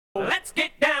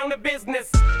the business.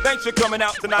 Thanks for coming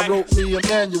out tonight. I wrote me a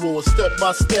manual, a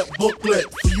step-by-step booklet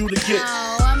for you to get.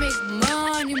 Oh, I make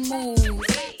money move.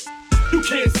 You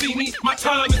can't see me, my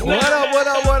time is now.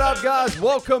 What up, guys?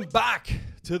 Welcome back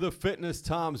to the Fitness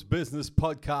Times Business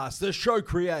Podcast, the show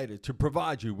created to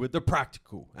provide you with the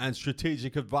practical and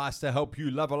strategic advice to help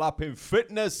you level up in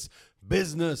fitness,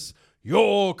 business,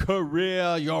 your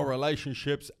career, your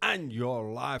relationships, and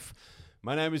your life.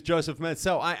 My name is Joseph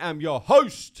Mansell. I am your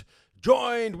host,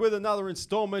 joined with another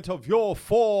installment of Your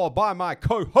Four by my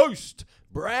co-host,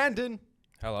 Brandon.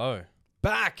 Hello.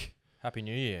 Back. Happy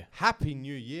New Year. Happy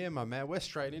New Year, my man. We're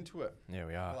straight into it. Yeah,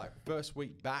 we are. Like first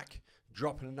week back,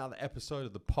 dropping another episode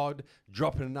of the pod,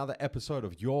 dropping another episode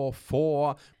of Your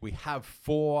Four. We have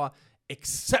four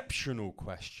exceptional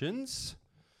questions.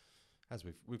 As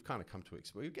we've kind of come to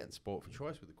expect, we're getting sport for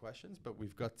choice with the questions, but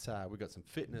we've got some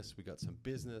fitness, we got some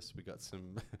business, we got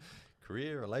some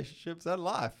career, relationships, and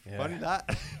life. Yeah. Funny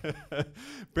that.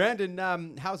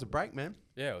 Brandon, how was the break, man?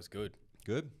 Yeah, it was good.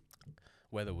 Good.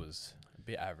 Weather was a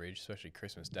bit average, especially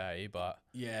Christmas Day, but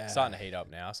Yeah. starting to heat up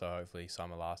now, so hopefully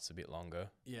summer lasts a bit longer.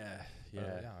 Yeah. yeah,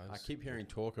 it I was keep hearing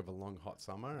talk of a long hot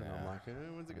summer, and I'm Yeah. like,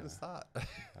 when's it going to start? I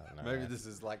don't know, Maybe man. this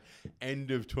is like end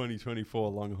of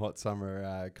 2024, long hot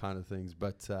summer kind of things.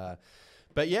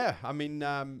 But yeah, I mean,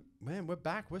 man, we're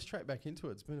back. We're straight back into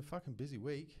it. It's been a fucking busy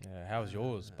week. Yeah, how was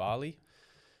yours? Bali?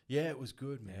 Yeah, it was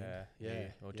good, man. Yeah.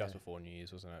 Or just before New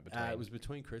Year's, wasn't it? It was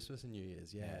between Christmas and New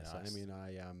Year's, yeah. Yeah, So nice. Amy and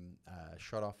I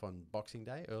shot off on Boxing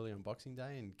Day, early on Boxing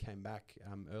Day, and came back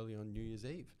early on New Year's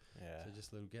Eve. Yeah. So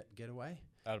just a little getaway.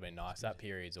 That would have been nice. That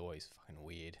period's always fucking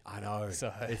weird. I know.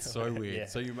 So- It's so weird. Yeah.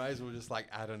 So you may as well just like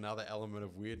add another element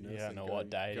of weirdness. Yeah, I and know go what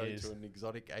and day it go is. to an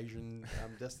exotic Asian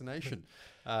destination.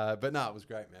 But no, it was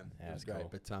great, man. Yeah, it was it's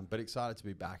great. cool. But excited to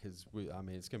be back. It's going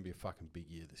to be a fucking big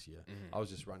year this year. Mhm. I was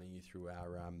just running you through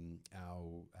our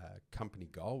company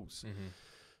goals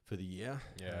for the year.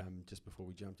 Yeah. Just before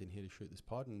we jumped in here to shoot this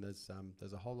pod, and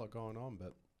there's a whole lot going on,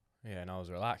 but. Yeah, and I was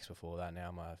relaxed before that.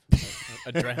 Now my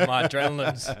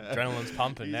adrenaline's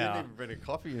pumping You now. didn't even bring a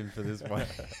coffee in for this one.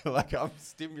 Like, I'm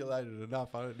stimulated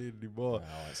enough. I don't need any more. No,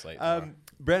 I won't sleep tomorrow.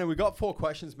 Brandon, we got 4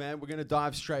 questions, man. We're going to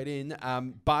dive straight in.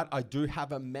 But I do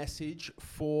have a message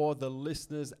for the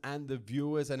listeners and the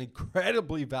viewers, an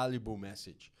incredibly valuable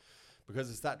message, because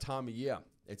it's that time of year.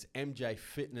 It's MJ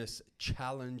Fitness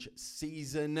Challenge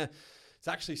season. It's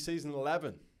actually season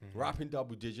 11. We're up in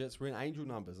double digits. We're in angel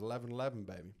numbers, 11-11,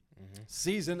 baby.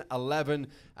 Season 11.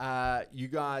 You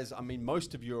guys, I mean,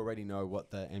 most of you already know what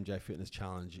the MJ Fitness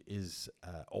Challenge is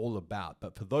all about.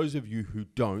 But for those of you who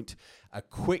don't, a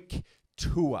quick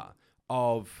tour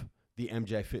of the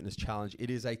MJ Fitness Challenge.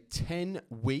 It is a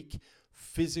 10-week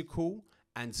physical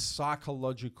and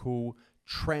psychological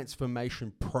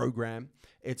transformation program.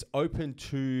 It's open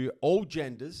to all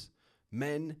genders,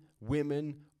 men,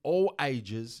 women, all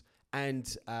ages,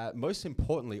 and most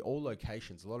importantly, all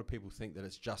locations. A lot of people think that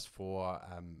it's just for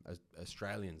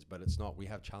Australians, but it's not. We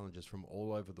have challenges from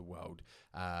all over the world.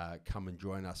 Come and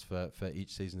join us for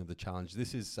each season of the challenge.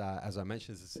 This is, as I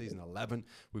mentioned, this is season 11.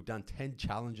 We've done 10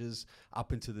 challenges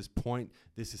up until this point.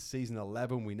 This is season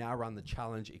 11. We now run the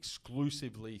challenge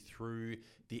exclusively through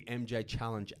the MJ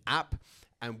Challenge app.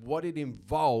 And what it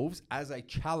involves as a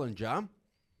challenger,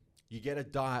 you get a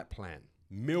diet plan,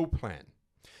 meal plan.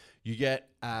 You get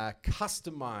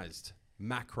customized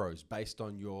macros based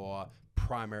on your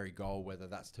primary goal, whether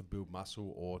that's to build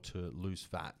muscle or to lose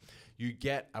fat. You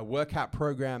get a workout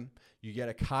program, you get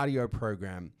a cardio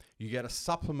program, you get a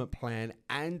supplement plan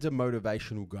and a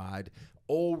motivational guide,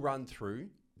 all run through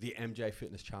the MJ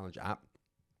Fitness Challenge app.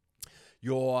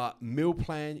 Your meal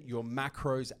plan, your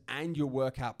macros, and your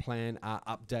workout plan are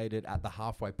updated at the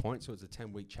halfway point. So it's a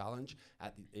 10-week challenge.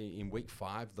 In week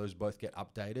 5, those both get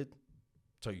updated,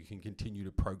 so you can continue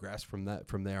to progress from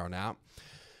there on out.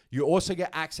 You also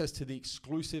get access to the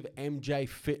exclusive MJ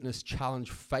Fitness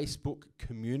Challenge Facebook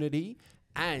community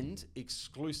and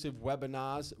exclusive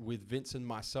webinars with Vince and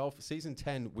myself. Season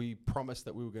 10, we promised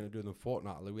that we were going to do them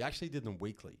fortnightly. We actually did them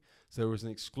weekly. So there was an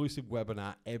exclusive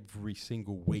webinar every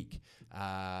single week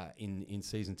in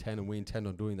Season 10, and we intend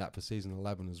on doing that for Season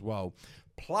 11 as well.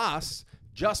 Plus,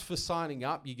 just for signing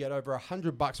up, you get over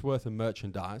 $100 worth of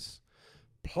merchandise.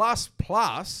 Plus,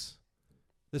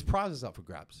 there's prizes up for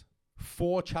grabs.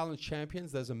 4 challenge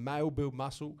champions. There's a male build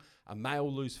muscle, a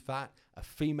male lose fat, a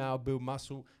female build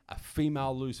muscle, a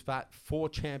female lose fat. 4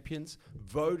 champions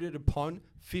voted upon,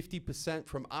 50%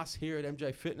 from us here at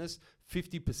MJ Fitness.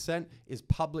 50% is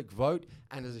public vote.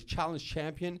 And as a challenge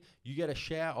champion, you get a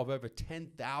share of over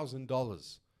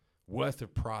 $10,000 worth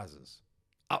of prizes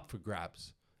up for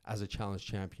grabs as a challenge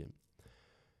champion.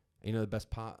 And you know the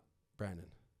best part, Brandon?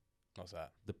 What's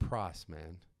that? The price,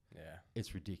 man. Yeah.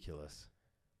 It's ridiculous.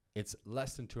 It's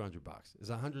less than $200. It's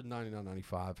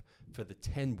 $199.95 for the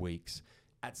 10 weeks.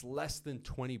 That's less than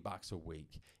 $20 a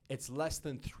week. It's less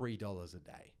than $3 a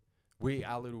day.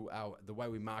 The way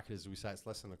we market is we say it's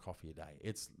less than a coffee a day.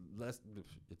 It's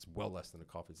well less than a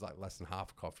coffee. It's like less than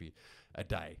half a coffee a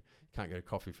day. Can't get a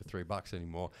coffee for $3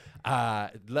 anymore.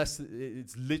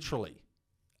 It's literally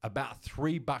about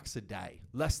 $3 a day,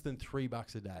 less than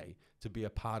 $3 a day to be a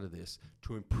part of this,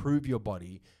 to improve your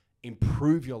body,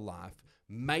 improve your life,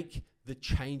 make the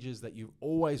changes that you've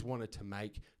always wanted to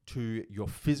make to your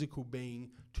physical being,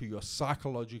 to your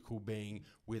psychological being,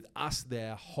 with us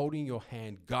there holding your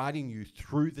hand, guiding you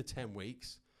through the 10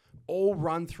 weeks, all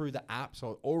run through the app,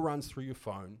 so it all runs through your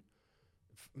phone.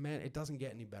 Man, it doesn't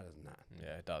get any better than that.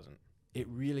 Yeah, it doesn't. It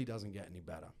really doesn't get any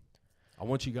better. I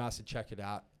want you guys to check it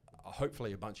out.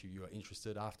 Hopefully a bunch of you are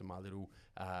interested after my little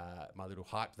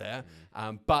hype there.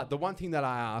 But the one thing that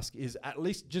I ask is at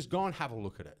least just go and have a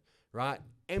look at it, right?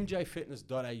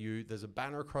 mjfitness.au, there's a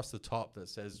banner across the top that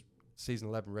says Season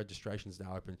 11 registration is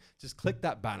now open. Just click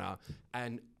that banner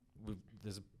and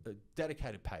there's a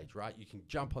dedicated page, right? You can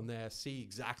jump on there, see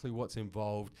exactly what's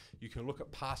involved. You can look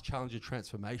at past Challenger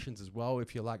transformations as well.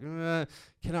 If you're like, can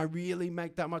I really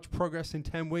make that much progress in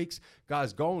 10 weeks?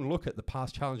 Guys, go and look at the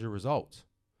past Challenger results.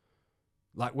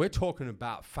 Like, we're talking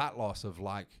about fat loss of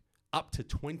like up to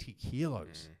 20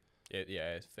 kilos. And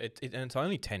it's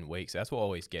only 10 weeks. That's what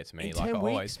always gets me. In like 10 I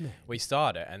weeks, always, man. we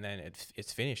start it and then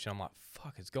it's finished. And I'm like,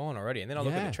 fuck, it's gone already. And then I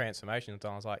look at Yeah. the transformation and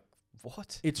I was like,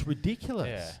 what? It's ridiculous.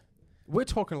 Yeah. We're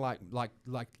talking like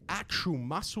actual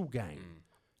muscle gain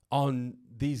on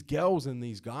these girls and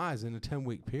these guys in a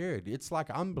 10-week period. It's like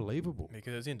unbelievable.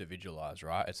 Because it's individualized,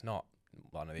 right? It's not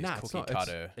one of these Nah, cookie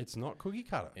cutter. It's not cookie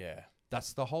cutter. Yeah.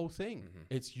 That's the whole thing.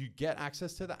 It's you get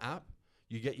access to the app,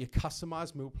 you get your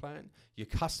customized meal plan, your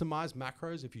customized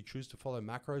macros. If you choose to follow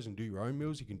macros and do your own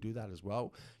meals, you can do that as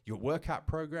well. Your workout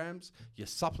programs, your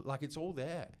it's all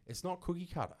there. It's not cookie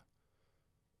cutter.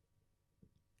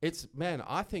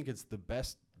 I think it's the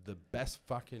best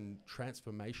fucking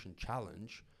transformation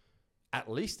challenge,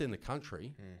 at least in the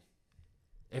country,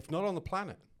 if not on the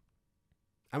planet.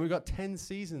 And we've got 10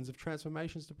 seasons of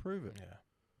transformations to prove it. Yeah.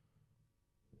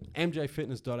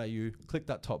 mjfitness.au, click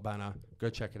that top banner,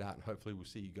 go check it out, and hopefully we'll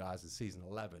see you guys in season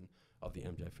 11 of the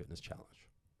MJ Fitness Challenge.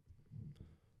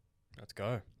 Let's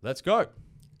go. Let's go.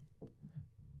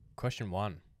 Question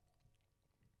 1.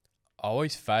 I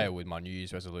always fail with my New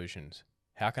Year's resolutions.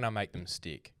 How can I make them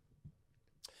stick?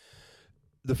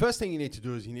 The first thing you need to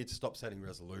do is you need to stop setting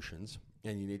resolutions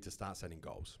and you need to start setting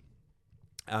goals.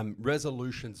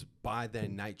 Resolutions, by their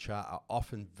nature, are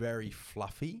often very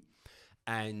fluffy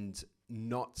and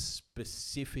not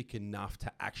specific enough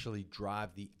to actually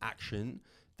drive the action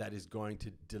that is going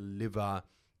to deliver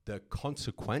the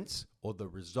consequence or the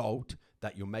result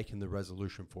that you're making the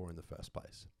resolution for in the first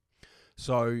place.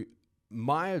 So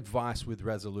my advice with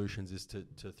resolutions is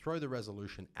to throw the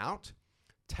resolution out,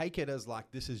 take it as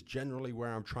like, this is generally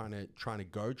where I'm trying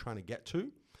to get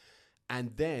to,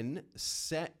 and then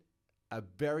set a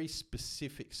very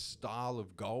specific style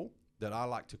of goal that I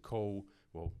like to call,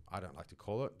 well, I don't like to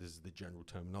call it, this is the general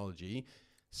terminology,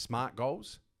 SMART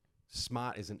goals.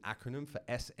 SMART is an acronym for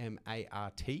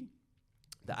S-M-A-R-T.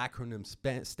 The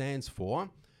acronym stands for,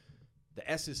 the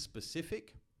S is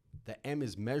specific, the M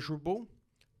is measurable,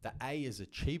 the A is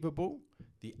achievable,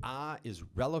 the R is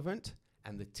relevant,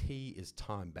 and the T is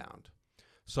time-bound.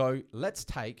 So let's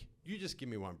you just give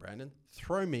me one, Brandon.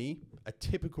 Throw me a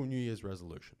typical New Year's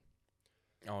resolution.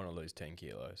 I want to lose 10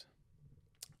 kilos.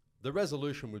 The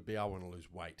resolution would be, I want to lose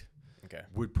weight. Okay.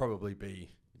 Would probably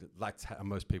be, like how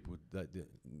most people would,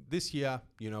 this year,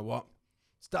 you know what?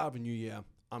 Start of a new year,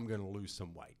 I'm going to lose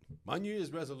some weight. My New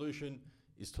Year's resolution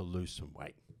is to lose some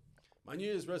weight. My New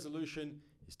Year's resolution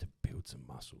is to build some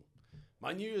muscle.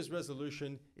 My New Year's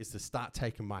resolution is to start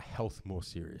taking my health more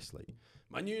seriously.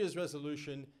 My New Year's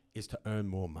resolution is to earn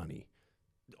more money.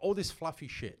 All this fluffy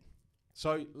shit.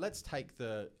 So let's take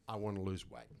I want to lose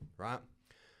weight, right?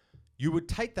 You would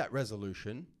take that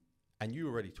resolution and you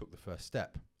already took the first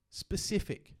step.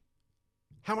 Specific.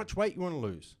 How much weight you want to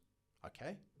lose?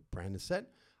 Okay, Brandon said,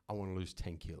 I want to lose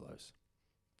 10 kilos.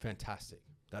 Fantastic.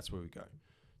 That's where we go.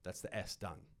 That's the S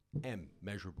done. M,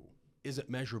 measurable. Is it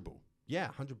measurable? Yeah,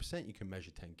 100% you can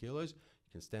measure 10 kilos.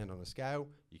 You can stand on a scale.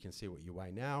 You can see what you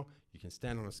weigh now. You can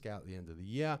stand on a scale at the end of the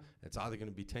year. It's either going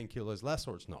to be 10 kilos less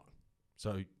or it's not.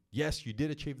 So yes, you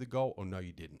did achieve the goal, or no,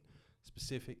 you didn't.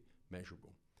 Specific,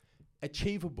 measurable.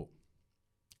 Achievable.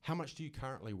 How much do you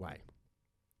currently weigh?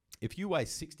 If you weigh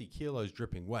 60 kilos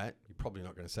dripping wet, you're probably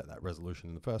not going to set that resolution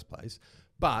in the first place.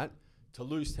 But to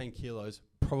lose 10 kilos,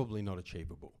 probably not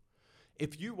achievable.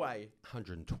 If you weigh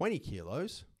 120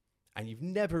 kilos and you've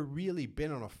never really been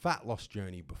on a fat loss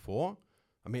journey before,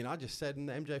 I mean, I just said in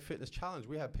the MJ Fitness Challenge,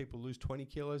 we have people lose 20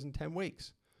 kilos in 10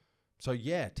 weeks. So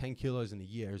yeah, 10 kilos in a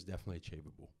year is definitely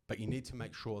achievable. But you need to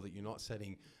make sure that you're not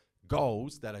setting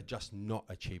goals that are just not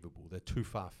achievable. They're too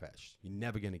far-fetched. You're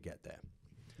never going to get there.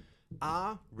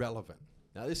 Are relevant.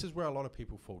 Now, this is where a lot of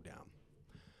people fall down.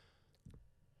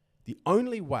 The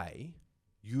only way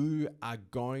you are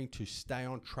going to stay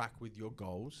on track with your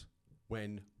goals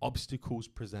when obstacles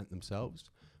present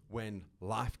themselves, when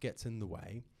life gets in the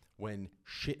way, when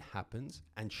shit happens,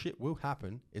 and shit will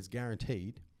happen, it's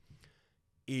guaranteed,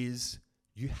 is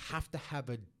you have to have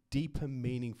a deeper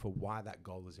meaning for why that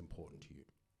goal is important to you.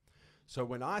 So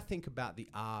when I think about the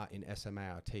R in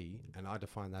SMART, and I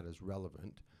define that as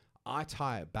relevant, I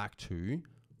tie it back to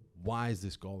why is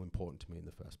this goal important to me in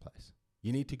the first place?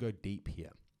 You need to go deep here.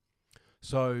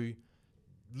 So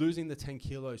losing the 10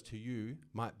 kilos to you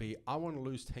might be, I want to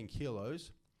lose 10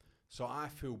 kilos so I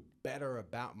feel better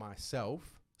about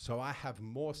myself, so I have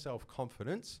more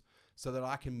self-confidence so that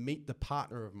I can meet the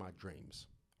partner of my dreams,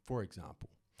 for example.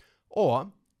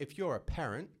 Or if you're a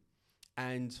parent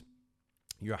and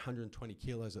you're 120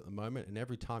 kilos at the moment and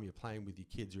every time you're playing with your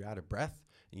kids, you're out of breath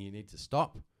and you need to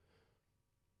stop,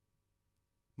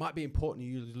 might be important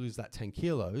you to lose that 10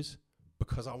 kilos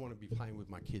because I want to be playing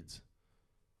with my kids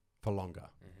for longer.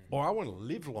 Mm-hmm. Or I want to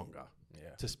live longer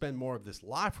to spend more of this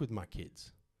life with my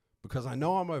kids because I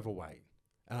know I'm overweight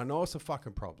and I know it's a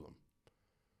fucking problem.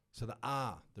 So the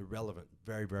R, the relevant,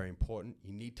 very, very important.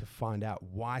 You need to find out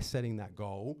why setting that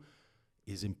goal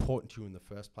is important to you in the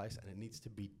first place, and it needs to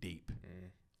be deep.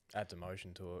 Adds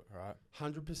emotion to it, right?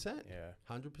 100%. Yeah.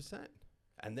 100%.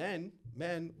 And then,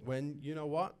 man, when, you know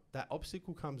what, that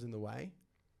obstacle comes in the way,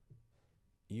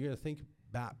 you're going to think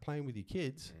about playing with your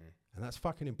kids, and that's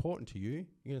fucking important to you.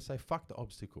 You're going to say, fuck the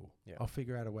obstacle. Yeah. I'll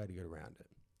figure out a way to get around it.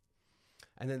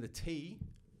 And then the T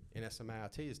in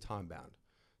SMART is time bound.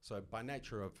 So by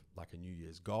nature of like a New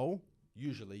Year's goal,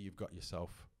 usually you've got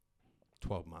yourself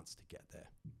 12 months to get there.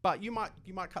 But you might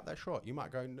cut that short. You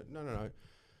might go, no.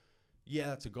 Yeah,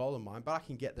 that's a goal of mine, but I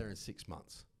can get there in 6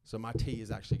 months. So my T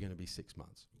is actually going to be 6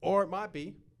 months. Or it might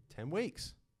be 10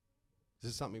 weeks.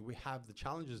 This is something we have the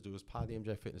challengers do as part of the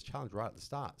MJ Fitness Challenge right at the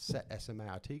start. Set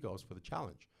SMART goals for the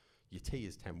challenge. Your T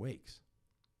is 10 weeks.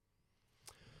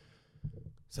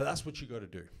 So that's what you got to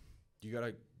do. You got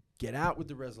to get out with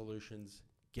the resolutions,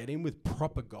 get in with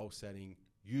proper goal setting,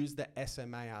 use the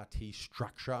SMART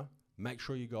structure, make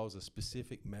sure your goals are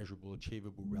specific, measurable,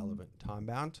 achievable, relevant,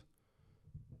 time-bound,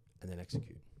 and then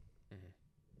execute. Mm-hmm.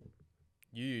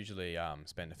 You usually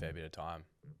spend a fair bit of time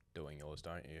doing yours,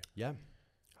 don't you? Yeah,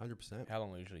 100%. How long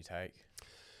will it usually take?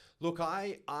 Look,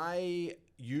 I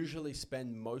usually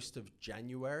spend most of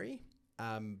January,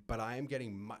 but I am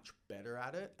getting much better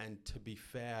at it. And to be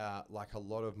fair, like a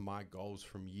lot of my goals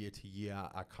from year to year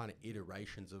are kind of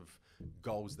iterations of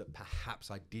goals that perhaps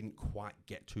I didn't quite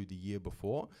get to the year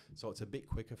before. So it's a bit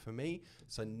quicker for me.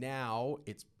 So now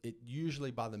it usually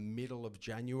by the middle of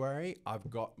January, I've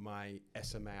got my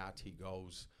SMART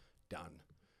goals done.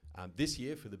 This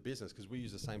year for the business, because we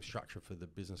use the same structure for the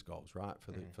business goals, right?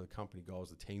 For the company goals,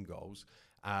 the team goals,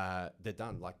 they're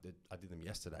done. Like I did them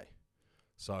yesterday.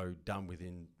 So done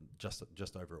within just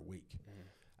over a week.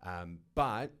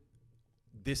 But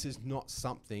this is not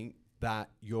something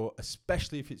that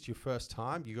especially if it's your first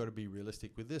time, you got to be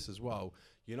realistic with this as well.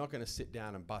 You're not going to sit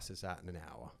down and bust this out in an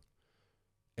hour.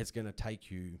 It's going to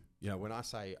take you, when I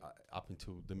say up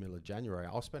until the middle of January,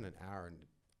 I'll spend an hour and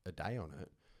a day on it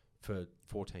for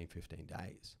 14, 15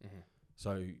 days. Mm-hmm.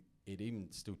 So it even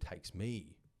still takes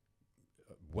me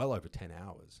well over 10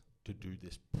 hours to do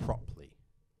this properly.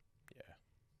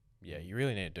 Yeah, you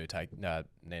really need to take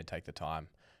the time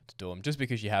to do them. Just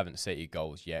because you haven't set your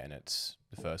goals yet and it's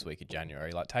the first week of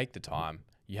January, like take the time.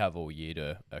 You have all year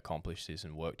to accomplish this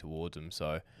and work towards them.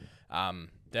 So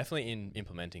definitely in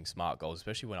implementing SMART goals,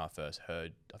 especially when I first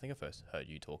heard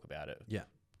you talk about it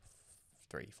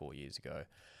 3-4 years ago.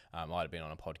 Might have been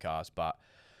on a podcast, but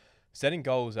setting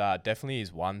goals definitely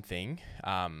is one thing.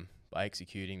 By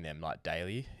executing them like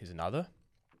daily is another.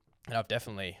 And I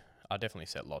definitely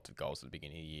set lots of goals at the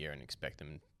beginning of the year and expect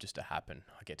them just to happen.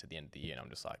 I get to the end of the year and I'm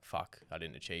just like, fuck, I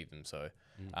didn't achieve them. So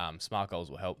SMART goals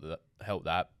will help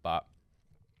that. But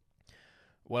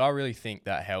what I really think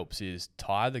that helps is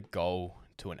tie the goal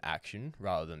to an action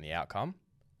rather than the outcome.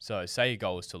 So say your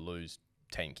goal is to lose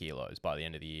 10 kilos by the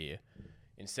end of the year.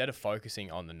 Instead of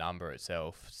focusing on the number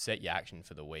itself, set your action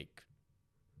for the week.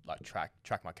 Like track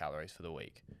my calories for the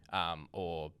week.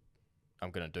 Or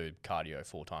I'm going to do cardio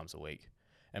 4 times a week.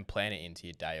 And plan it into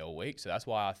your day or week. So that's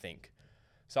why I think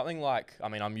something like, I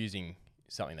mean, I'm using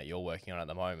something that you're working on at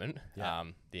the moment, Yeah.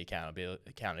 the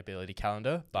accountability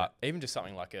calendar, but even just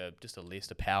something like a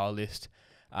list, a power list,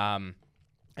 and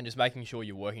just making sure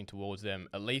you're working towards them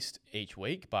at least each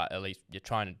week, but at least you're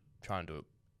trying to do it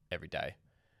every day,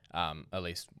 at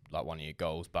least like one of your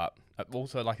goals. But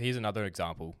also, like, here's another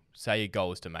example. Say your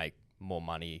goal is to make more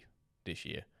money this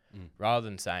year, rather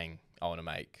than saying I want to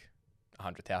make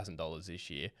 $100,000 this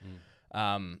year.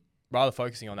 Rather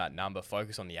focusing on that number,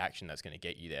 focus on the action that's going to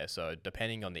get you there. So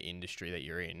depending on the industry that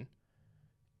you're in,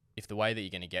 if the way that you're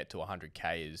going to get to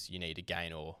 100K is you need to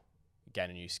gain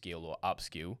a new skill or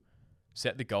upskill,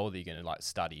 set the goal that you're going to like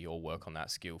study or work on that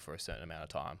skill for a certain amount of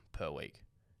time per week.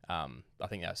 I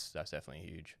think that's definitely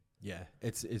huge. Yeah,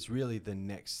 it's really the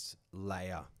next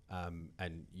layer,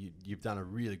 and you've done a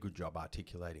really good job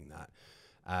articulating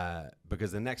that,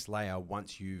 because the next layer,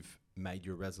 once you've made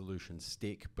your resolution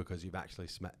stick because you've actually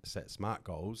set SMART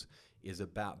goals, is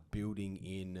about building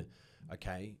in,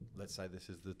 okay, let's say this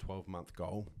is the 12-month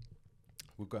goal.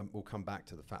 We'll come back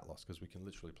to the fat loss because we can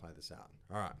literally play this out.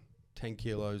 All right, 10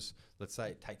 kilos. Let's say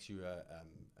it takes you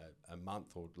a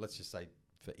month, or let's just say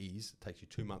for ease, it takes you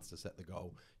 2 months to set the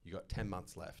goal. You got 10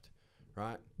 months left,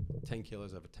 right? 10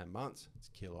 kilos over 10 months, it's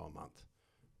a kilo a month.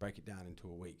 Break it down into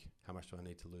a week. How much do I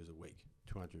need to lose a week?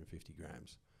 250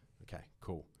 grams. Okay,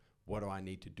 cool. What do I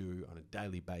need to do on a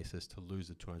daily basis to lose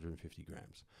the 250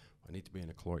 grams? I need to be in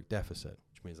a caloric deficit,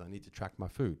 which means I need to track my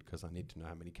food because I need to know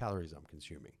how many calories I'm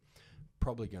consuming.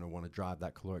 Probably going to want to drive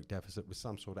that caloric deficit with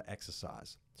some sort of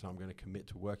exercise. So I'm going to commit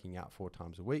to working out 4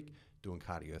 times a week, doing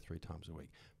cardio 3 times a week.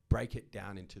 Break it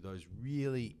down into those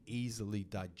really easily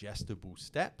digestible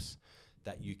steps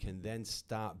that you can then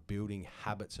start building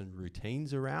habits and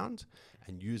routines around,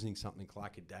 and using something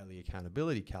like a daily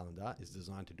accountability calendar is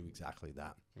designed to do exactly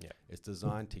that. Yeah. It's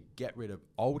designed to get rid of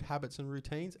old habits and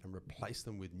routines and replace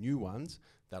them with new ones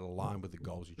that align with the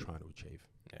goals you're trying to achieve.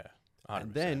 Yeah. 100%.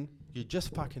 And then you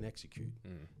just fucking execute.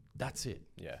 That's it.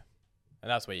 Yeah. And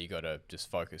that's where you got to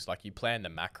just focus. Like, you plan the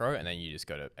macro and then you just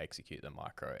got to execute the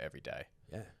micro every day.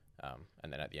 Yeah.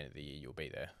 And then at the end of the year, you'll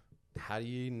be there. How do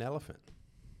you eat an elephant?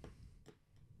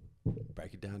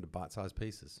 Break it down to bite-sized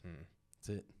pieces.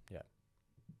 That's it. Yeah.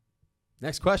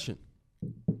 Next question.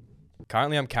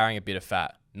 Currently, I'm carrying a bit of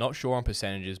fat. Not sure on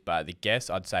percentages, but the guess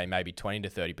I'd say maybe 20 to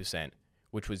 30%,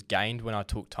 which was gained when I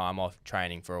took time off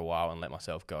training for a while and let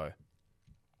myself go.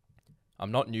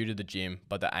 I'm not new to the gym,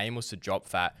 but the aim was to drop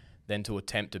fat, then to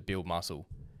attempt to build muscle.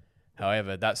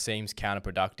 However, that seems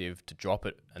counterproductive to drop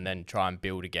it and then try and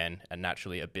build again, and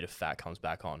naturally a bit of fat comes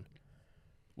back on.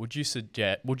 Would you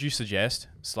suggest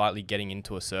slightly getting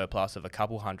into a surplus of a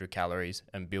couple hundred calories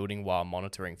and building while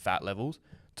monitoring fat levels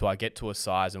till I get to a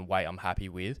size and weight I'm happy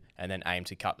with, and then aim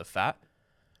to cut the fat?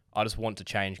 I just don't want to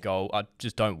change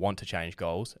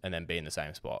goals and then be in the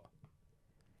same spot.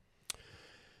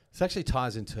 This actually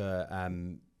ties into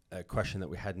a question that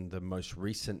we had in the most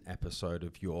recent episode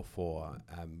of Your 4,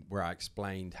 where I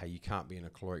explained how you can't be in a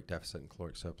caloric deficit and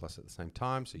caloric surplus at the same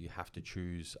time. So you have to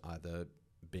choose either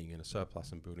being in a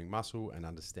surplus and building muscle and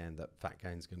understand that fat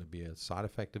gain is going to be a side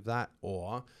effect of that,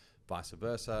 or vice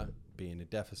versa, be in a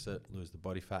deficit, lose the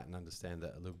body fat, and understand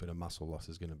that a little bit of muscle loss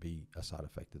is going to be a side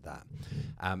effect of that.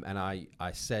 And I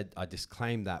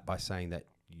disclaimed that by saying that,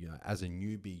 you know, as a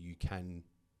newbie, you can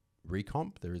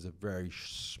recomp. There is a very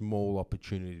small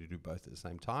opportunity to do both at the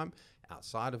same time.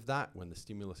 Outside of that, when the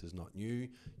stimulus is not new,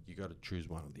 you got to choose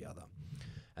one or the other.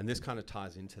 And this kind of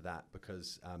ties into that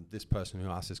because this person who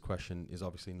asked this question is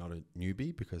obviously not a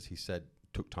newbie, because he said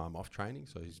took time off training.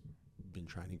 So he's been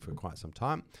training for quite some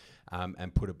time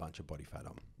and put a bunch of body fat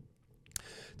on.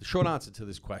 The short answer to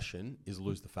this question is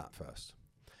lose the fat first.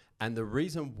 And the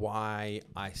reason why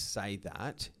I say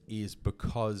that is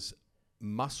because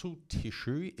muscle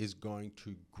tissue is going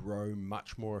to grow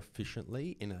much more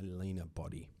efficiently in a leaner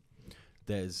body.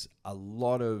 There's a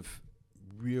lot of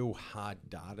real hard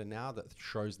data now that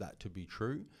shows that to be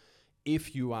true.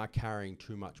 If you are carrying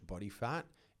too much body fat,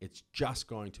 it's just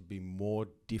going to be more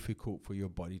difficult for your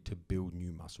body to build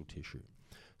new muscle tissue.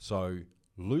 So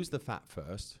lose the fat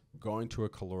first, go into a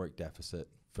caloric deficit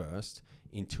first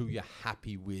until you're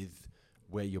happy with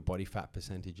where your body fat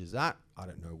percentage is at. I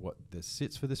don't know what this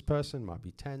sits for this person, might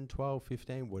be 10, 12,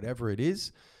 15, whatever it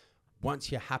is. Once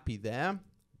you're happy there,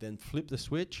 then flip the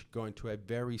switch, go into a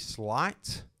very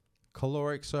slight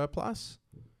caloric surplus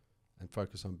and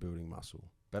focus on building muscle.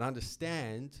 But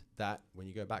understand that when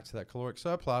you go back to that caloric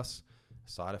surplus, a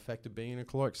side effect of being in a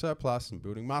caloric surplus and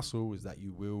building muscle is that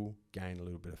you will gain a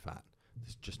little bit of fat.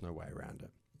 There's just no way around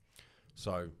it.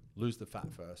 So lose the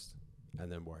fat first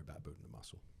and then worry about building the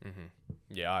muscle.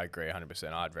 Yeah, I agree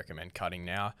 100%. I'd recommend cutting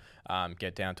now.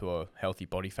 Get down to a healthy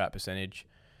body fat percentage.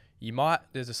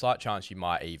 There's a slight chance you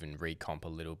might even recomp a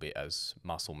little bit as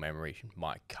muscle memory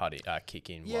might kick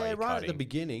in. while you're Right cutting. at the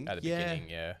beginning. At the beginning,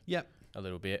 yeah. Yep. A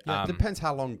little bit. Yeah, depends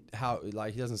how long. He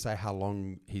doesn't say how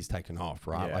long he's taken off,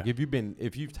 right? Yeah. Like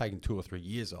if you've taken 2 or 3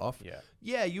 years off,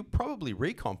 Yeah. you probably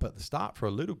recomp at the start for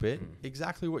a little bit.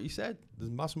 Exactly what you said.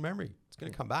 There's muscle memory. It's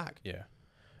going to come back. Yeah.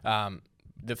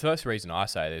 The first reason I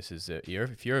say this is that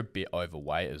if you're a bit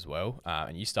overweight as well,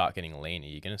 and you start getting leaner,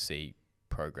 you're going to see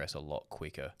progress a lot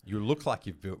quicker. You look like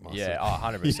you've built muscle. Yeah,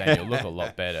 100%. You'll look a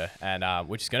lot better, and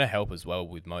which is going to help as well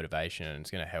with motivation, and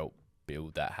it's going to help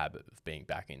build that habit of being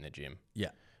back in the gym.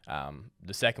 Yeah.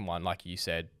 The second one, like you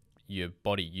said, your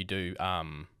body,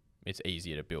 it's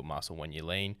easier to build muscle when you're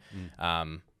lean.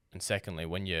 And secondly,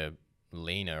 when you're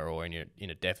leaner or in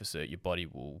a deficit, your body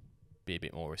will be a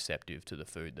bit more receptive to the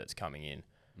food that's coming in.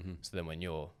 So then when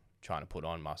you're trying to put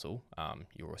on muscle,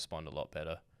 you'll respond a lot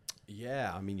better.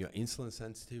 Yeah, I mean, your insulin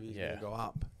sensitivity is going to go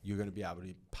up. You're going to be able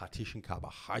to partition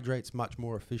carbohydrates much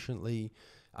more efficiently.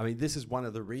 I mean, this is one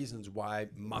of the reasons why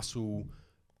muscle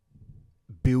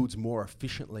builds more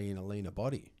efficiently in a leaner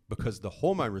body, because the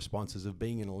hormone responses of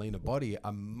being in a leaner body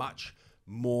are much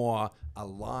more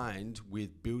aligned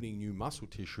with building new muscle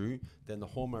tissue than the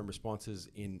hormone responses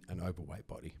in an overweight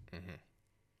body.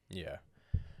 Yeah.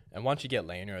 And once you get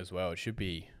leaner as well, it should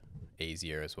be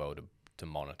easier as well to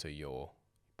monitor your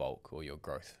bulk or your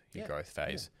growth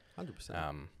phase.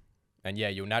 100%. And yeah,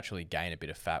 you'll naturally gain a bit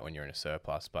of fat when you're in a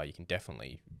surplus, but you can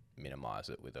definitely minimize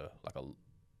it with a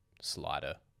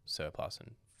slighter surplus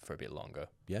and for a bit longer.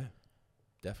 Yeah,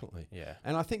 definitely. Yeah.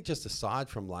 And I think just aside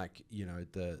from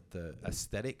the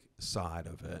aesthetic side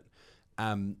of it,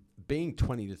 being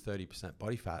 20 to 30%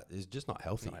 body fat is just not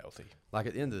healthy. Not healthy. Like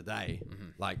at the end of the day,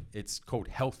 like it's called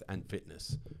health and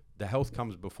fitness. The health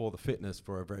comes before the fitness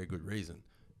for a very good reason.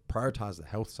 Prioritize the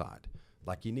health side.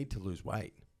 Like you need to lose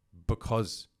weight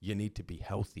because you need to be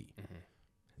healthy.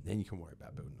 Then you can worry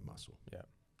about building the muscle. Yeah,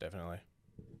 definitely.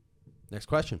 Next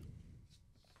question.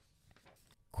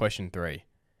 Question 3.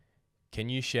 Can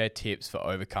you share tips for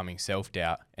overcoming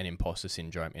self-doubt and imposter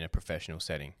syndrome in a professional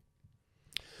setting?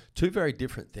 2 very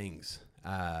different things,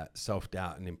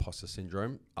 self-doubt and imposter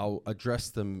syndrome. I'll address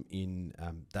them in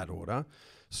that order.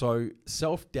 So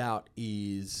self-doubt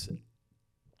is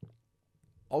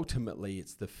ultimately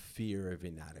it's the fear of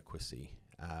inadequacy.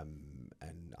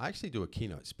 And I actually do a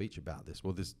keynote speech about this.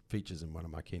 Well, this features in one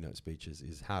of my keynote speeches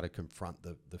is how to confront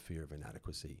the fear of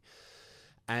inadequacy.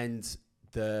 And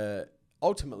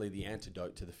ultimately the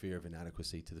antidote to the fear of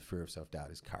inadequacy, to the fear of self-doubt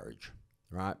is courage,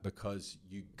 right? Because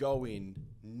you go in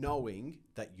knowing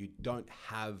that you don't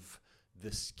have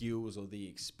the skills or the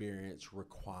experience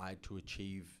required to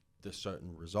achieve the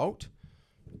certain result,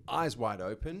 eyes wide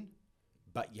open,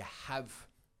 but you have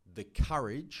the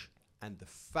courage and the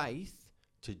faith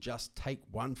to just take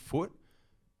one foot,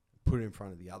 put it in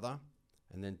front of the other,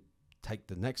 and then take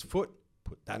the next foot,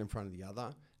 put that in front of the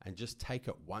other, and just take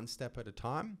it one step at a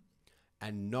time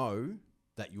and know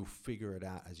that you'll figure it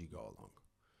out as you go along.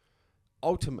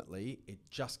 Ultimately, it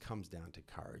just comes down to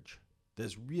courage.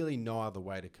 There's really no other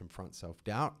way to confront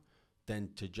self-doubt than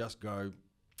to just go,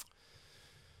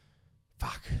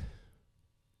 fuck,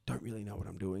 don't really know what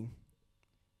I'm doing,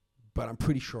 but I'm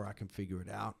pretty sure I can figure it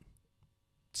out.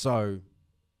 So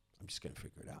I'm just going to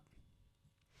figure it out.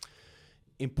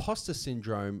 Imposter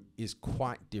syndrome is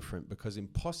quite different because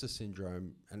imposter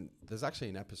syndrome, and there's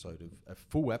actually a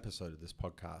full episode of this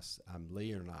podcast,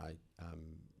 Leah and I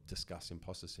discuss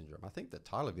imposter syndrome. I think the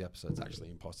title of the episode is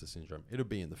actually imposter syndrome. It'll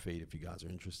be in the feed if you guys are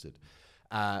interested.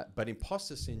 But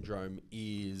imposter syndrome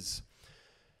is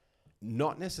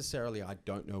not necessarily I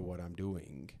don't know what I'm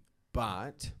doing,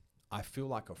 but I feel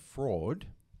like a fraud,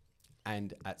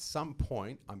 and at some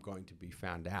point I'm going to be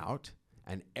found out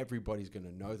and everybody's going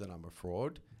to know that I'm a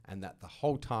fraud and that the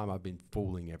whole time I've been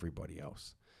fooling everybody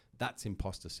else. That's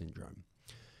imposter syndrome.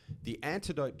 The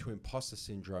antidote to imposter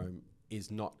syndrome is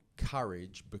not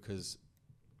courage, because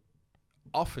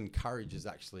often courage is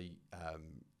actually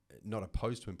not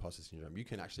opposed to imposter syndrome. You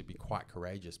can actually be quite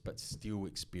courageous but still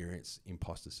experience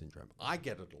imposter syndrome. I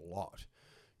get it a lot.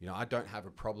 I don't have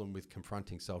a problem with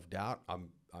confronting self-doubt. I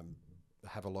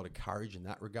have a lot of courage in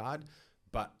that regard,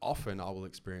 but often I will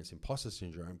experience imposter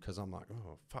syndrome because I'm like,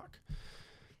 oh, fuck.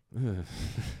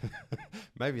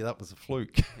 Maybe that was a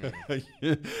fluke. Maybe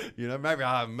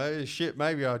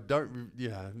I don't,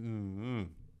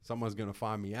 someone's going to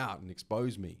find me out and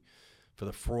expose me for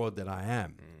the fraud that I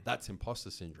am. That's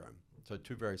imposter syndrome. So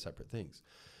 2 very separate things.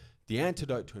 The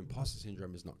antidote to imposter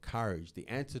syndrome is not courage. The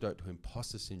antidote to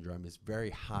imposter syndrome is very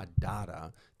hard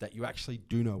data that you actually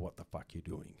do know what the fuck you're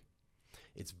doing.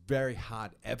 It's very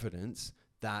hard evidence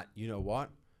that, you know what?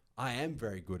 I am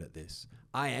very good at this.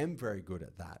 I am very good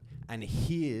at that. And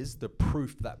here's the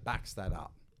proof that backs that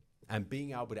up. And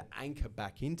being able to anchor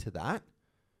back into that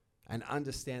and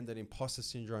understand that imposter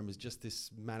syndrome is just this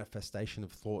manifestation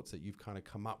of thoughts that you've kind of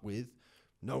come up with.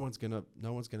 No one's gonna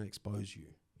expose you.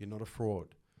 You're not a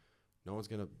fraud. No one's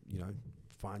gonna,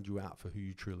 find you out for who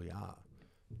you truly are.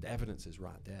 The evidence is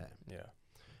right there. Yeah.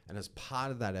 And as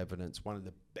part of that evidence, one of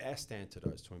the best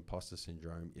antidotes to imposter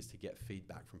syndrome is to get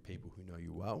feedback from people who know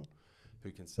you well,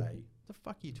 who can say, "The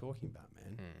fuck are you talking about,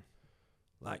 man?"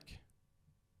 Like,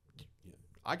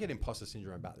 I get imposter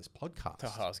syndrome about this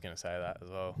podcast. I was going to say that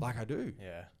as well. Like I do.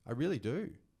 Yeah. I really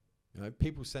do.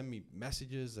 People send me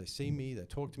messages, they see me, they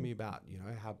talk to me about,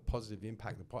 how positive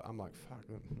impact I'm like, fuck,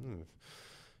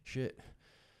 shit.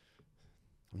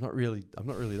 I'm not really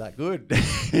that good.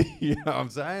 You know what I'm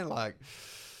saying? Like,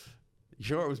 you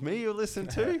sure it was me you listened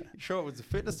to? You sure it was the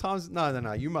fitness times?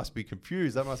 No. You must be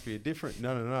confused. That must be a different.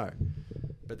 No.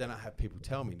 But then I have people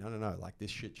tell me, no. Like,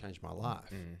 this shit changed my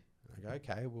life. I go,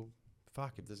 okay, well,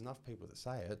 fuck. If there's enough people that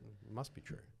say it, it must be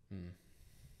true.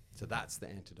 So that's the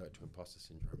antidote to imposter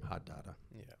syndrome. Hard data.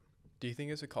 Yeah. Do you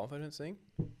think it's a confidence thing?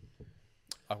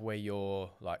 Like where you're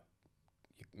like,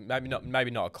 maybe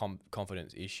not a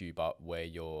confidence issue, but where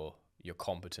your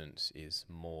competence is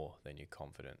more than your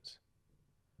confidence?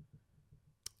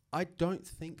 I don't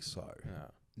think so.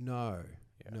 No.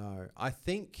 I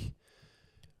think,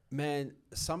 man,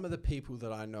 some of the people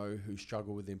that I know who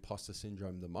struggle with imposter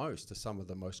syndrome the most are some of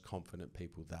the most confident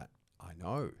people that I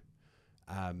know.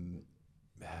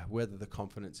 Whether the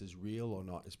confidence is real or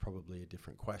not is probably a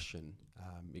different question.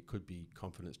 It could be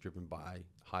confidence driven by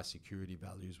high security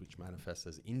values, which manifests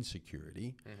as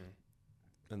insecurity.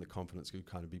 And the confidence could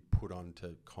kind of be put on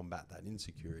to combat that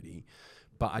insecurity.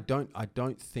 But I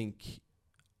don't think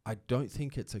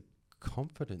it's a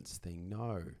confidence thing.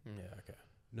 No. Yeah. Okay.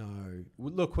 No.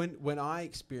 Well, look, when I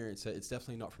experience it, it's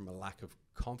definitely not from a lack of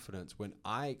confidence. When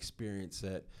I experience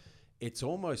it, it's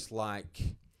almost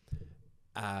like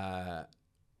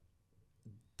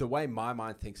the way my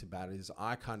mind thinks about it is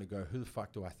I kind of go, who the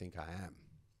fuck do I think I am?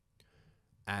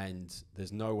 And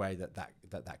there's no way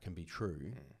that can be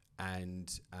true.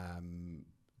 And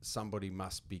somebody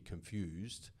must be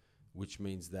confused, which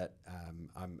means that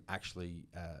I'm actually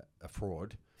a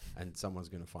fraud and someone's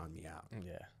going to find me out.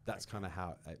 Yeah. That's kind of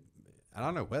how, and I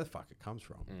don't know where the fuck it comes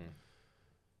from.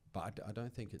 But I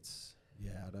don't think it's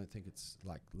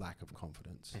like lack of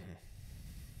confidence.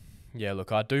 Yeah,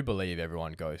 look, I do believe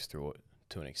everyone goes through it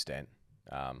to an extent.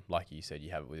 Like you said,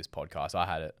 you have it with this podcast. I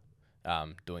had it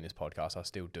doing this podcast. I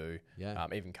still do. Yeah.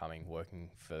 Even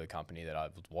working for the company that I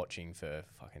was watching for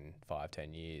fucking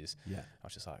 5-10 years. Yeah. I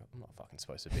was just like, I'm not fucking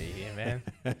supposed to be here, man.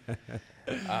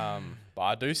 But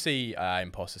I do see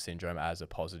imposter syndrome as a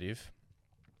positive.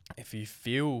 If you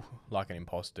feel like an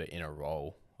imposter in a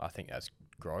role, I think that's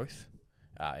growth.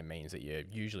 It means that you're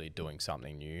usually doing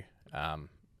something new and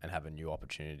have a new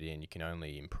opportunity, and you can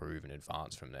only improve and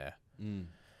advance from there.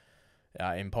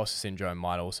 Imposter syndrome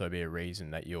might also be a reason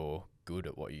that you're good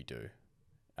at what you do.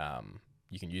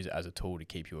 You can use it as a tool to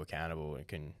keep you accountable. It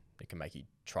can make you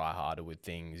try harder with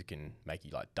things. It can make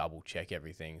you like double check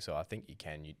everything. So I think you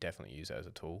definitely use it as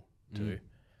a tool too,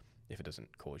 if it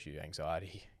doesn't cause you great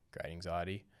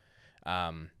anxiety.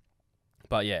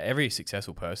 But yeah, every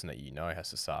successful person that you know has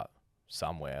to start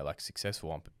somewhere. Like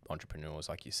successful entrepreneurs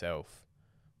like yourself,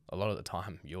 a lot of the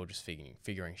time you're just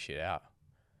figuring shit out.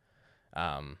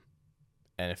 And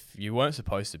if you weren't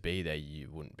supposed to be there, you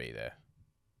wouldn't be there.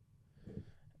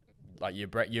 Like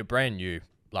you're brand new.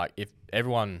 Like if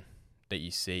everyone that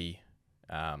you see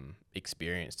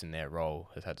experienced in their role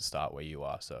has had to start where you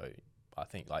are. So I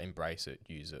think like embrace it,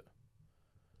 use it.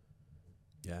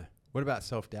 Yeah. What about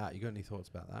self-doubt? You got any thoughts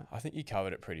about that? I think you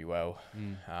covered it pretty well.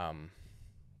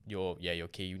 Your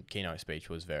keynote speech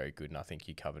was very good, and I think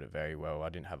you covered it very well. I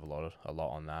didn't have a lot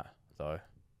on that though.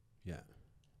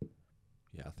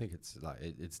 Yeah, I think it's like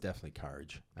it's definitely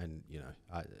courage, and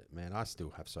I still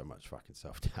have so much fucking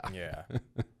self-doubt. Yeah,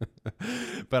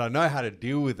 but I know how to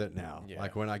deal with it now. Yeah.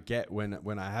 Like when I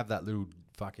have that little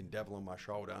fucking devil on my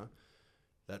shoulder,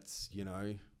 that's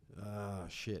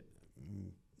shit.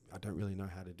 I don't really know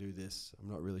how to do this. I'm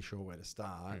not really sure where to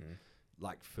start.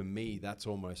 Like for me, that's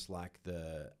almost like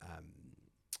the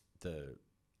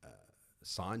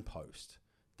signpost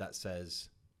that says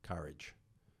courage,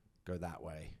 go that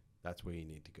way. That's where you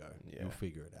need to go. Yeah. You'll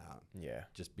figure it out. Yeah.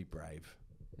 Just be brave.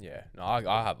 Yeah, no,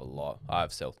 I have a lot. I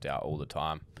have self-doubt all the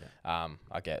time.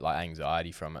 I get like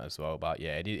anxiety from it as well. But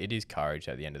yeah, it is courage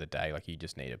at the end of the day. Like you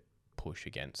just need to push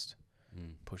against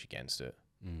it.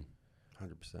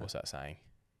 100%. What's that saying?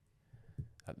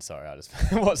 Sorry, I just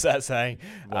what's that saying?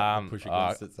 Push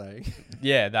against it saying?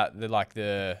 Yeah,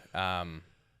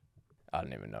 I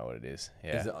don't even know what it is.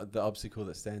 Yeah. Is it the obstacle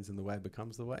that stands in the way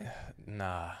becomes the way?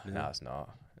 Nah, it's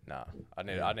not. Nah, I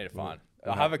need to find.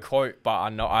 Well, I have a quote, but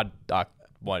I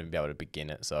won't even be able to begin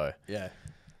it. So Yeah.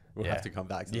 We'll Yeah. have to come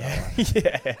back to yeah, that one.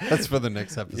 yeah, That's for the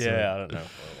next episode. yeah. I don't know.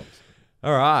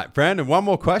 All right, Brandon, one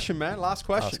more question, man. Last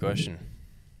question. Last question.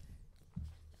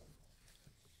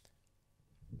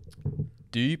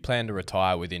 Do you plan to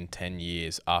retire within 10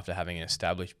 years after having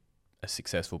established a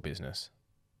successful business?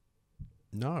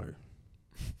 No.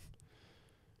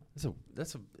 It's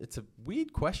a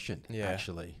weird question, Yeah.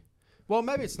 actually. Well,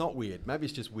 maybe it's not weird. Maybe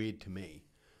it's just weird to me.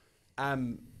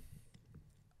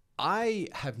 I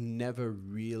have never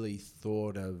really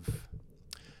thought of...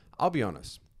 I'll be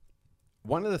honest.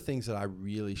 One of the things that I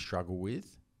really struggle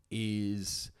with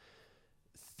is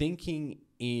thinking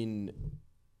in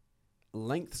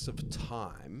lengths of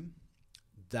time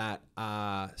that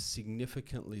are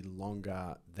significantly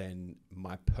longer than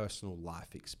my personal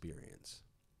life experience.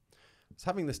 I was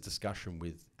having this discussion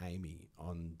with Amy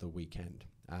on the weekend.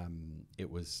 It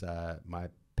was my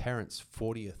parents'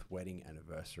 40th wedding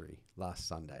anniversary last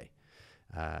Sunday.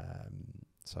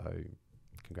 So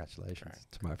congratulations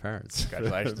to my parents.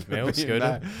 Congratulations, Mill,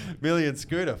 Scooter. Million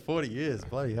Scooter, 40 years,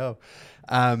 bloody hell.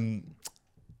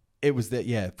 It was that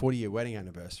 40-year wedding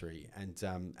anniversary, and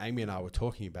Amy and I were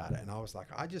talking about it, and I was like,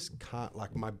 I just can't,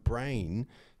 like, my brain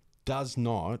does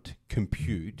not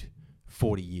compute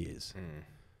 40 years.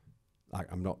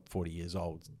 Like, I'm not 40 years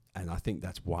old, and I think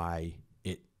that's why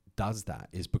it does that,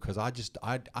 is because I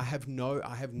have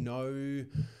no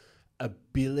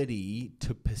ability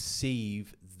to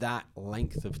perceive that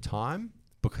length of time,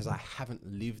 because I haven't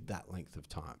lived that length of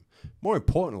time. More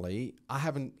importantly, I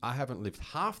haven't lived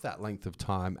half that length of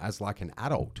time as like an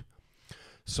adult.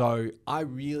 So I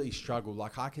really struggle.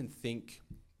 Like I can think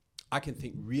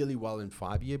really well in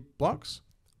 5-year blocks.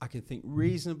 I can think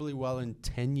reasonably well in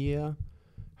 10-year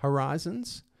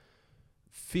horizons.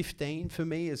 15 for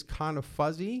me is kind of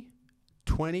fuzzy.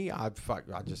 20, I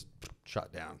just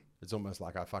shut down. It's almost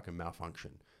like I fucking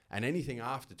malfunction. And anything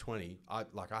after 20, I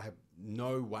have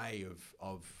no way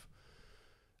of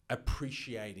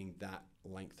appreciating that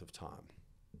length of time.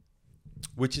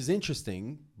 Which is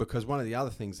interesting, because one of the other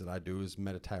things that I do is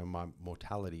meditate on my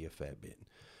mortality a fair bit.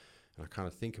 And I kind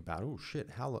of think about, oh shit,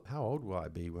 how old will I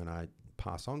be when I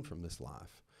pass on from this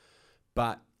life?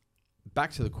 But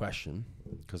back to the question,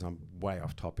 because I'm way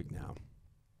off topic now.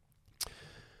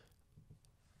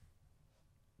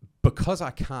 Because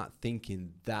I can't think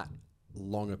in that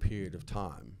longer period of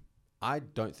time, I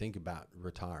don't think about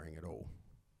retiring at all.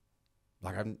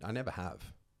 Like I never have.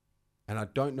 And I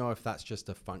don't know if that's just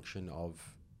a function of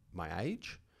my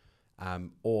age,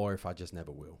 or if I just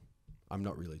never will. I'm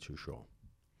not really too sure.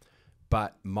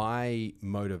 But my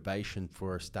motivation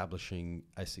for establishing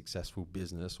a successful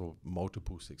business or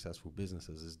multiple successful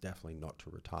businesses is definitely not to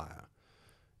retire.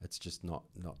 It's just not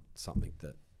something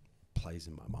that plays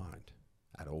in my mind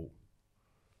at all.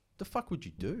 The fuck would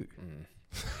you do?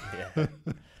 Yeah.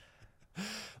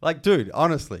 Like, dude,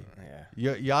 honestly,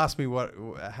 Yeah. you asked me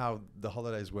how the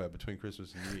holidays were between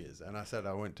Christmas and New Year's, and I said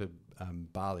I went to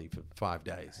Bali for 5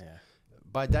 days. Yeah.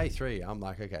 By day 3, I'm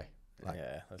like, okay,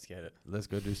 Yeah. Let's get it. let's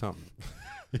go do something.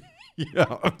 You know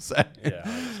what I'm saying? Yeah.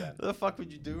 100%. What the fuck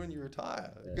would you do when you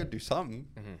retire? You gotta do something.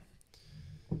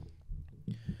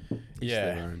 Each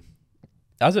their Yeah. own.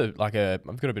 I've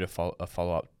got a bit of a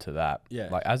follow up to that. Yeah.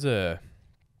 Like as an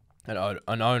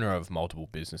owner of multiple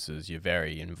businesses, you're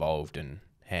very involved and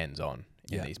hands on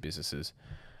in these businesses,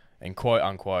 and quote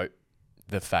unquote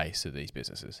the face of these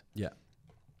businesses. Yeah.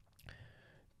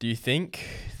 Do you think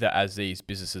that as these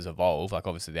businesses evolve, like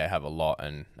obviously they have a lot,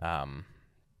 and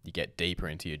you get deeper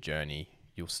into your journey,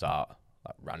 you'll start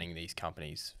like running these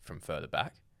companies from further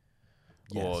back?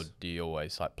 Yes. Or do you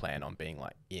always like plan on being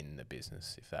like in the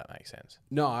business, if that makes sense?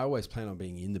 No, I always plan on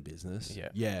being in the business. Yeah.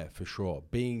 Yeah, for sure.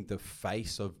 Being the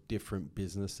face of different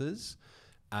businesses,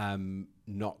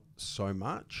 not so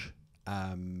much.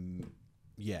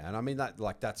 Yeah, and I mean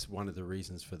that's one of the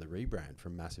reasons for the rebrand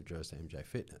from Massive Joe's to MJ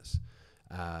Fitness.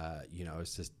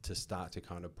 Is just to start to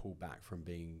kind of pull back from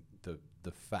being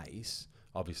the face.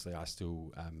 Obviously, I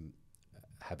still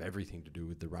have everything to do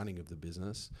with the running of the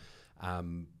business.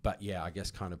 But yeah, I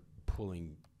guess kind of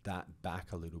pulling that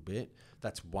back a little bit.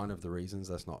 That's one of the reasons.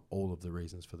 That's not all of the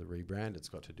reasons for the rebrand. It's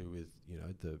got to do with,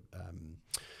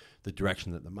 the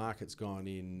direction that the market's gone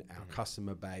in, our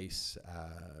customer base,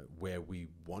 where we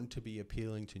want to be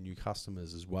appealing to new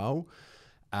customers as well.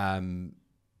 But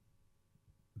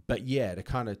yeah, to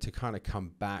kind of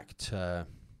come back to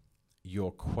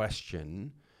your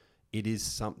question, it is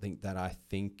something that I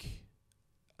think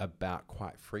about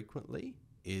quite frequently.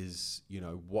 Is, you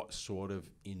know, what sort of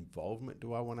involvement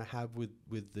do I want to have with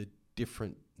the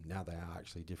different, now they are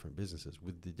actually different businesses,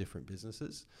 with the different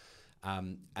businesses.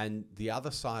 And the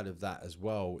other side of that as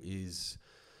well is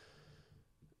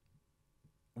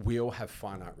we all have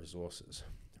finite resources,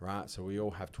 right? So we all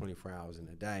have 24 hours in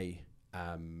a day.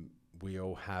 We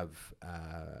all have,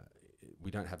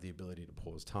 we don't have the ability to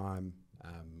pause time.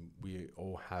 We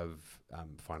all have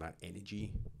finite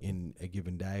energy in a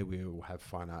given day. We all have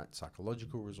finite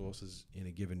psychological resources in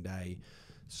a given day.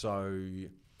 So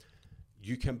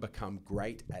you can become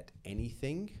great at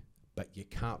anything, but you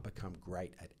can't become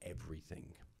great at everything,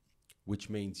 which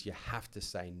means you have to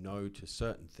say no to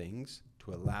certain things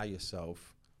to allow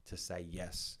yourself to say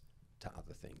yes to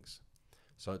other things.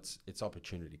 So it's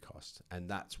opportunity cost. And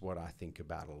that's what I think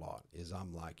about a lot is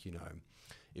I'm like, you know,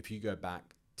 if you go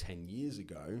back 10 years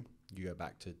ago, you go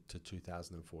back to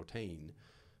 2014,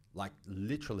 like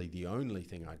literally the only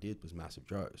thing I did was Massive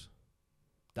Joe's.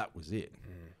 That was it.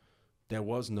 There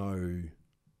was no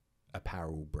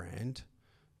apparel brand.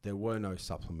 There were no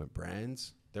supplement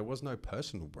brands. There was no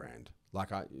personal brand.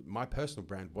 Like my personal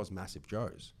brand was Massive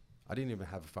Joe's. I didn't even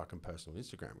have a fucking personal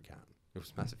Instagram account. It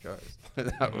was Massive Joe's.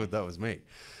 that was me,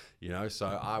 you know.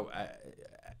 So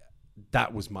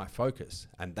that was my focus,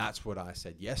 and that's what I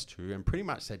said yes to, and pretty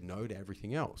much said no to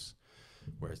everything else.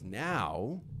 Whereas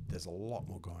now there's a lot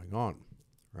more going on,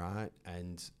 right?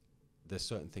 And there's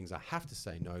certain things I have to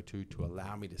say no to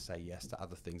allow me to say yes to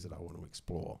other things that I want to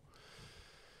explore.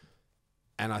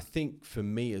 And I think for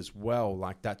me as well,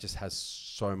 like that just has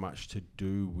so much to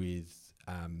do with,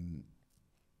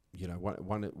 you know,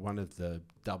 one of the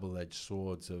double-edged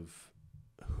swords of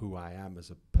who I am as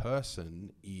a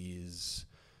person is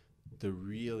the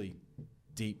really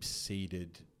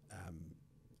deep-seated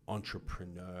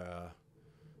entrepreneur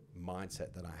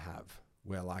mindset that I have,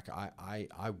 where like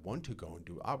I want to go and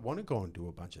do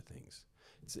a bunch of things.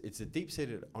 It's a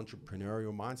deep-seated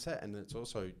entrepreneurial mindset, and it's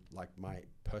also like my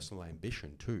personal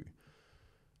ambition too.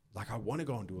 Like I want to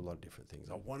go and do a lot of different things.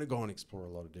 I want to go and explore a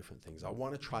lot of different things. I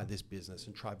want to try this business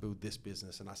and try build this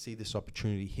business, and I see this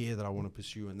opportunity here that I want to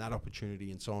pursue, and that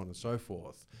opportunity, and so on and so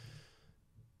forth.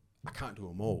 I can't do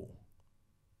them all.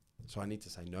 So I need to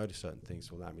say no to certain things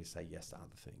to allow me to say yes to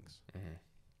other things. Mm-hmm.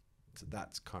 So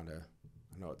that's kind of,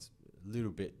 I know it's a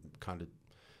little bit kind of,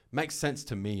 makes sense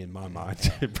to me in my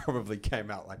mind. It probably came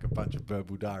out like a bunch of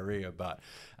verbal diarrhea, but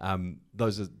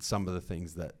those are some of the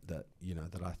things that you know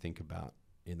that I think about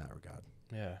in that regard.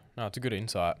 Yeah, no, it's a good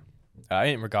insight.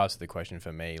 In regards to the question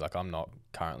for me, like I'm not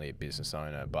currently a business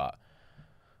owner, but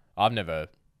I've never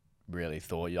really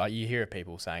thought, like you hear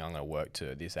people saying I'm going to work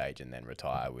to this age and then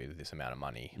retire with this amount of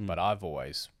money, but I've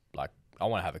always like I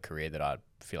want to have a career that I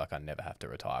feel like I never have to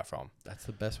retire from. That's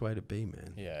the best way to be,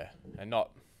 man. Yeah, and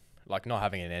not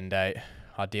having an end date.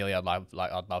 Ideally, I'd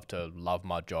love to love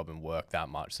my job and work that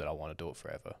much that I want to do it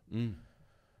forever. And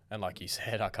like you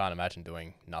said, I can't imagine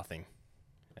doing nothing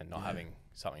and not having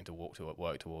something to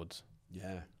work towards.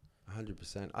 Yeah,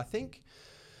 100%. I think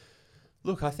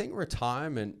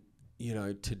retirement, you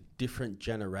know, to different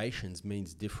generations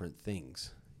means different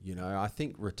things. You know, I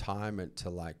think retirement to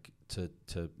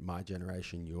my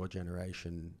generation, your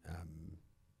generation,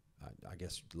 I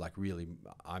guess like really,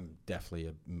 I'm definitely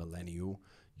a millennial.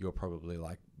 You're probably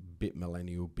like bit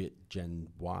millennial, bit Gen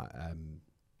Y,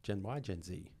 Gen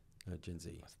Z. Gen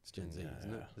Z. It's Gen Z,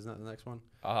 isn't it? Isn't that the next one?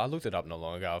 I looked it up not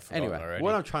long ago. I've forgotten already.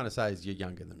 What I'm trying to say is you're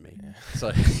younger than me. Yeah.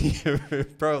 So you're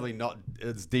probably not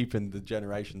as deep in the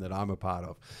generation that I'm a part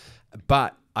of.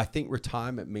 But I think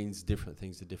retirement means different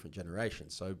things to different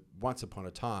generations. So once upon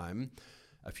a time,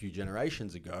 a few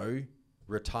generations ago,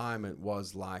 retirement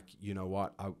was like, you know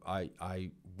what,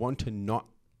 I want to not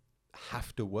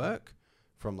have to work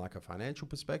from like a financial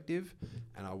perspective,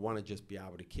 and I want to just be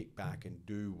able to kick back and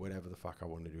do whatever the fuck I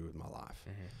want to do with my life.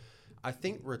 I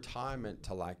think retirement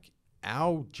to like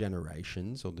our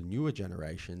generations or the newer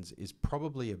generations is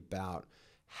probably about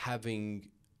having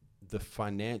the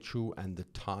financial and the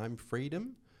time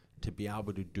freedom to be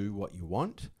able to do what you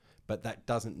want, but that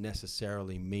doesn't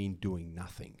necessarily mean doing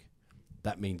nothing.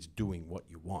 That means doing what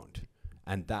you want.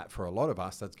 And that for a lot of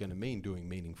us, that's going to mean doing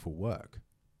meaningful work,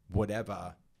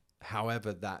 whatever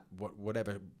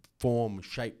form,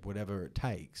 shape, whatever it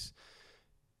takes.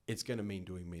 it's going to mean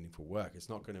doing meaningful work. It's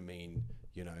not going to mean,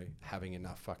 you know, having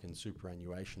enough fucking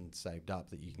superannuation saved up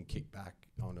that you can kick back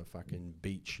on a fucking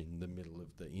beach in the middle of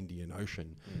the Indian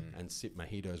Ocean and sip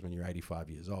mojitos when you're 85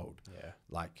 years old. Yeah.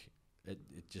 Like,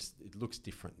 it looks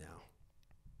different now.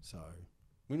 So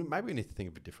maybe we need to think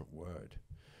of a different word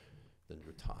than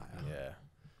retire. Yeah.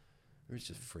 Maybe it's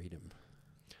just freedom.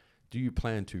 Do you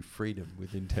plan to freedom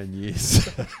within 10 years?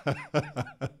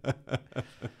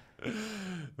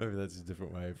 Maybe that's a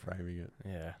different way of framing it.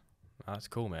 Yeah. Oh, that's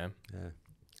cool, man. Yeah.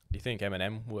 Do you think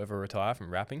Eminem will ever retire from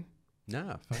rapping?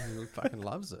 Nah, fucking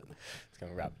loves it. He's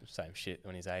going to rap the same shit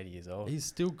when he's 80 years old. He's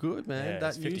still good, man. Yeah,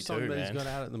 that he's new 52, song that he's man. got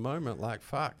out at the moment, like,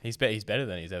 fuck. He's better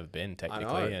than he's ever been, technically.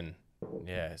 know. And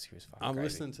yeah, he was fucking I'm crazy.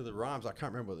 listening to the rhymes. I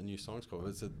can't remember what the new song's called.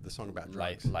 It's the song about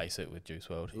drugs. Lace It with Juice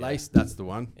WRLD. Lace, that's the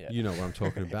one. Yeah. You know what I'm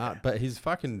talking about. But his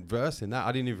fucking verse in that,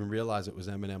 I didn't even realize it was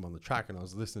Eminem on the track. And I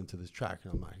was listening to this track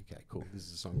and I'm like, okay, cool. This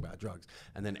is a song about drugs.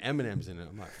 And then Eminem's in it.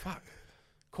 I'm like, fuck.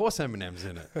 Of course Eminem's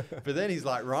in it. But then he's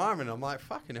like rhyming. I'm like,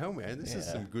 fucking hell, man. This is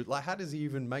some good. Like, how does he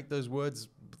even make those words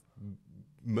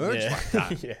merge like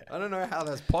that? Yeah. I don't know how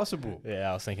that's possible. Yeah,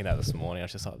 I was thinking that this morning. I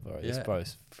was just like, bro, this Yeah.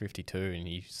 bro's 52 and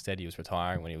he said he was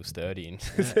retiring when he was 30 and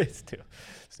he's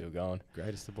still going.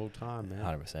 Greatest of all time, man.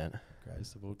 100%.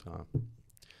 Greatest of all time.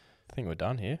 I think we're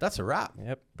done here. That's a wrap.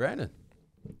 Yep. Brandon.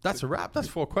 That's a wrap. That's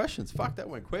 4 questions. Fuck, that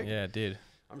went quick. Yeah, it did.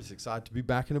 I'm just excited to be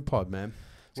back in a pod, man.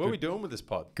 What are good. we doing with this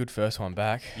pod? Good first one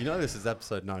back. You know this is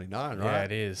episode 99, right? Yeah,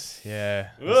 it is. Yeah.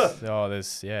 Ugh.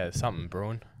 There's something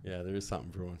brewing. Yeah, there is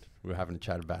something brewing. We were having a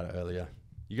chat about it earlier.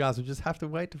 You guys will just have to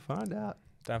wait to find out.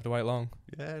 Don't have to wait long.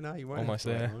 Yeah, no, you won't. Almost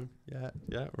have to wait there. long.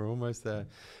 Yeah, we're almost there.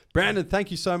 Brandon,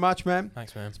 thank you so much, man.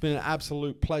 Thanks, man. It's been an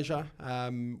absolute pleasure.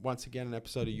 Once again, an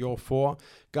episode of Your 4.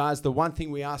 Guys, the one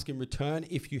thing we ask in return,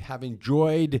 if you have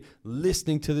enjoyed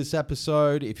listening to this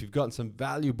episode, if you've gotten some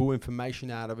valuable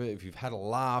information out of it, if you've had a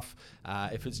laugh,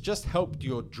 if it's just helped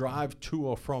your drive to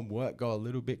or from work go a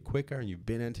little bit quicker and you've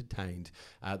been entertained,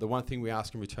 the one thing we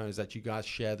ask in return is that you guys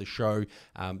share the show.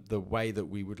 The way that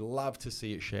we would love to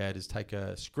see it shared is take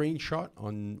a screenshot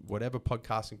on whatever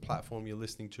podcasting platform you're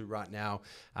listening to right now,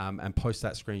 and post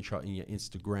that screenshot in your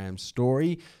Instagram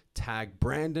story. Tag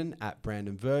Brandon at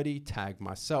Brandon Verdi. Tag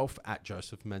myself at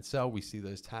Joseph Mansell. We see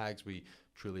those tags. We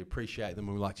truly appreciate them,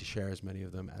 and we like to share as many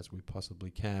of them as we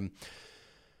possibly can.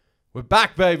 We're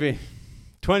back, baby.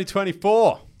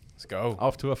 2024. Let's go.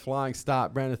 Off to a flying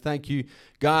start, Brandon. Thank you.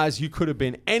 Guys, you could have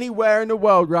been anywhere in the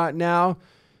world right now,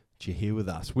 but you're here with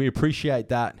us. We appreciate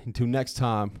that. Until next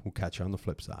time, we'll catch you on the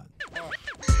flip side.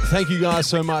 Thank you guys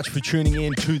so much for tuning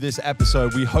in to this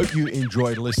episode. We hope you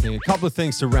enjoyed listening. A couple of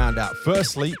things to round out.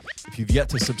 Firstly, if you've yet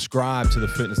to subscribe to the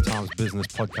Fitness Times Business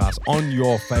podcast on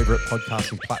your favorite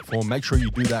podcasting platform, make sure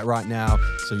you do that right now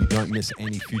so you don't miss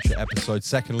any future episodes.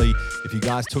 Secondly, if you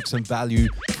guys took some value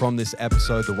from this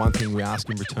episode, the one thing we ask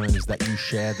in return is that you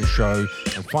share the show.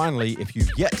 And finally, if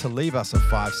you've yet to leave us a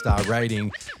 5-star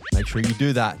rating, make sure you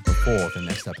do that before the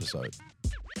next episode.